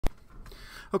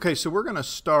Okay, so we're going to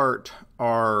start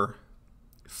our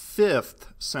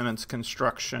fifth sentence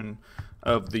construction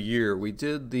of the year. We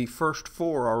did the first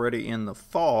four already in the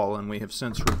fall, and we have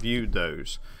since reviewed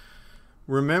those.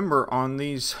 Remember on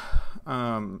these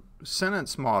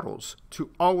sentence models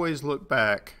to always look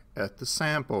back at the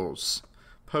samples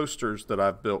posters that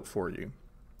I've built for you.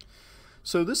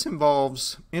 So this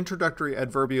involves introductory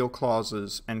adverbial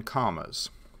clauses and commas.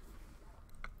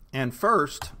 And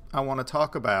first, I want to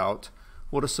talk about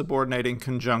what a subordinating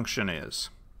conjunction is.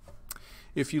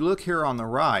 If you look here on the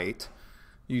right,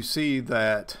 you see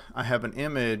that I have an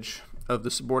image of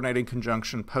the subordinating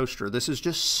conjunction poster. This is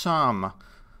just some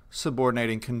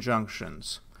subordinating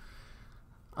conjunctions.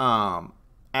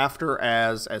 After,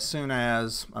 as soon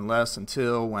as, unless,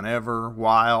 until, whenever,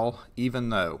 while, even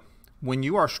though. When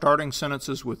you are starting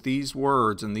sentences with these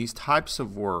words and these types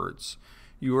of words,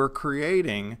 you are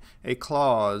creating a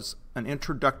clause, an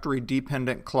introductory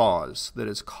dependent clause that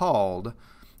is called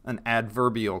an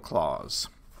adverbial clause.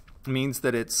 It means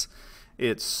that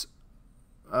it's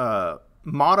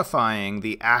modifying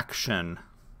the action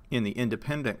in the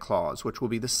independent clause, which will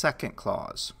be the second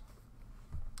clause.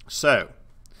 So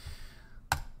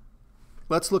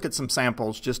let's look at some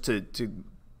samples just to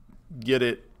get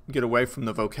away from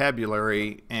the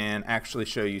vocabulary and actually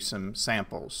show you some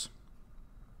samples.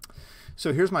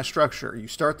 So here's my structure. You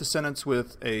start the sentence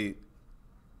with a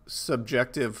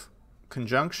subjective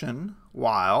conjunction,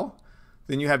 while,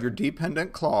 then you have your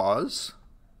dependent clause,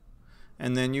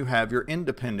 and then you have your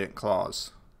independent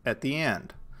clause at the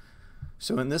end.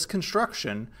 So in this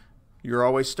construction, you're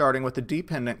always starting with a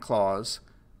dependent clause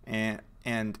and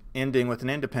ending with an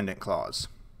independent clause.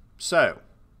 So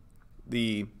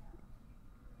the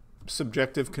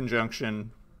subjective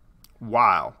conjunction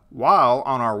while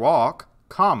on our walk,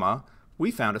 comma, we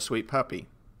found a sweet puppy.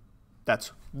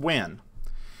 That's when.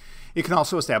 It can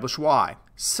also establish why.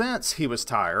 Since he was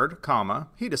tired, comma,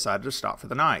 he decided to stop for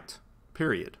the night,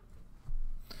 period.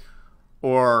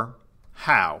 Or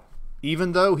how.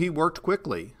 Even though he worked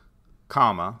quickly,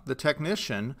 comma, the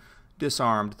technician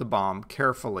disarmed the bomb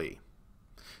carefully.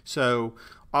 So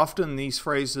often these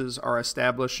phrases are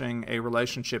establishing a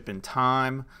relationship in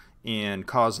time, in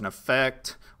cause and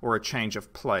effect, or a change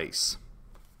of place.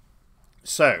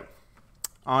 So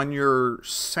on your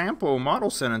sample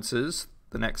model sentences,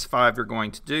 the next 5 you're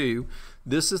going to do,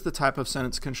 this is the type of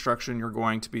sentence construction you're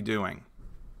going to be doing.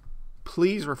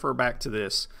 Please refer back to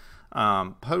this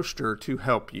poster to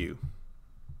help you.